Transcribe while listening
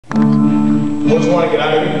Don't you want to get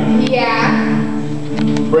out of here? Yeah.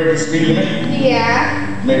 Break the speed limit?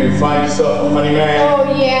 Yeah. Maybe find yourself a honey man?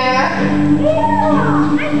 Oh, yeah.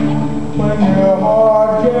 When your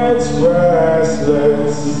heart gets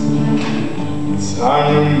restless, it's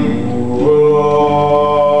time to move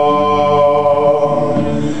along.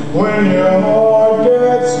 When your heart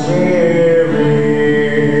gets weary,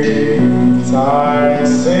 time to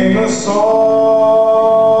sing a song.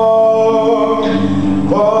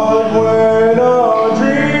 But when a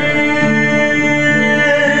dream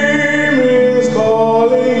is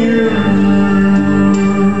calling you,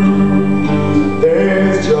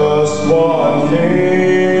 there's just one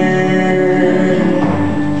thing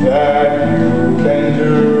that you can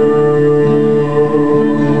do.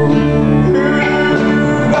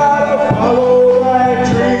 You gotta follow that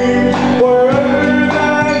dream, wherever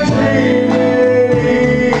that dream may be.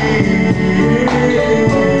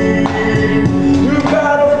 You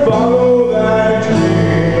gotta follow that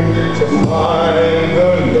dream to find the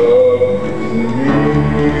love you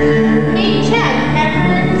need. Hey, Chad,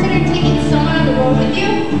 ever considered taking someone on the road with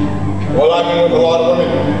you? Well, I've been with a lot of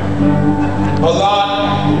women. A lot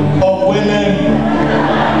of women.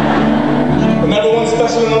 But never one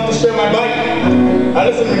special enough to share my bike. Now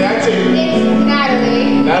listen to me, Nancy. It's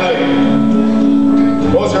Natalie. Natalie,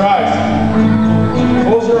 close your eyes.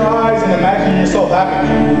 Close your eyes and imagine yourself happy.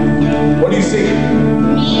 What do you see? Me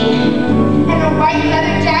and a white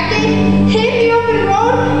leather jacket hitting the open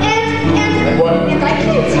road And what? and I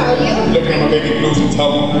can't tell you. Look at my baby blues and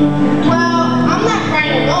tell me. Well, I'm not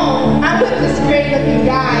riding alone. I'm with this great looking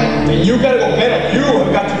guy. Then you gotta go get him. You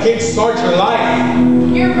have got to kickstart your life.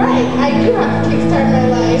 You're right. I do have to kickstart my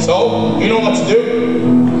life. So, you know what to do.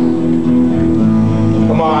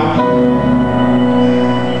 Come on.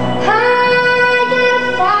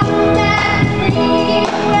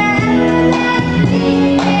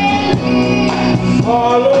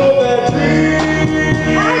 Follow that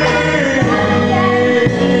dream.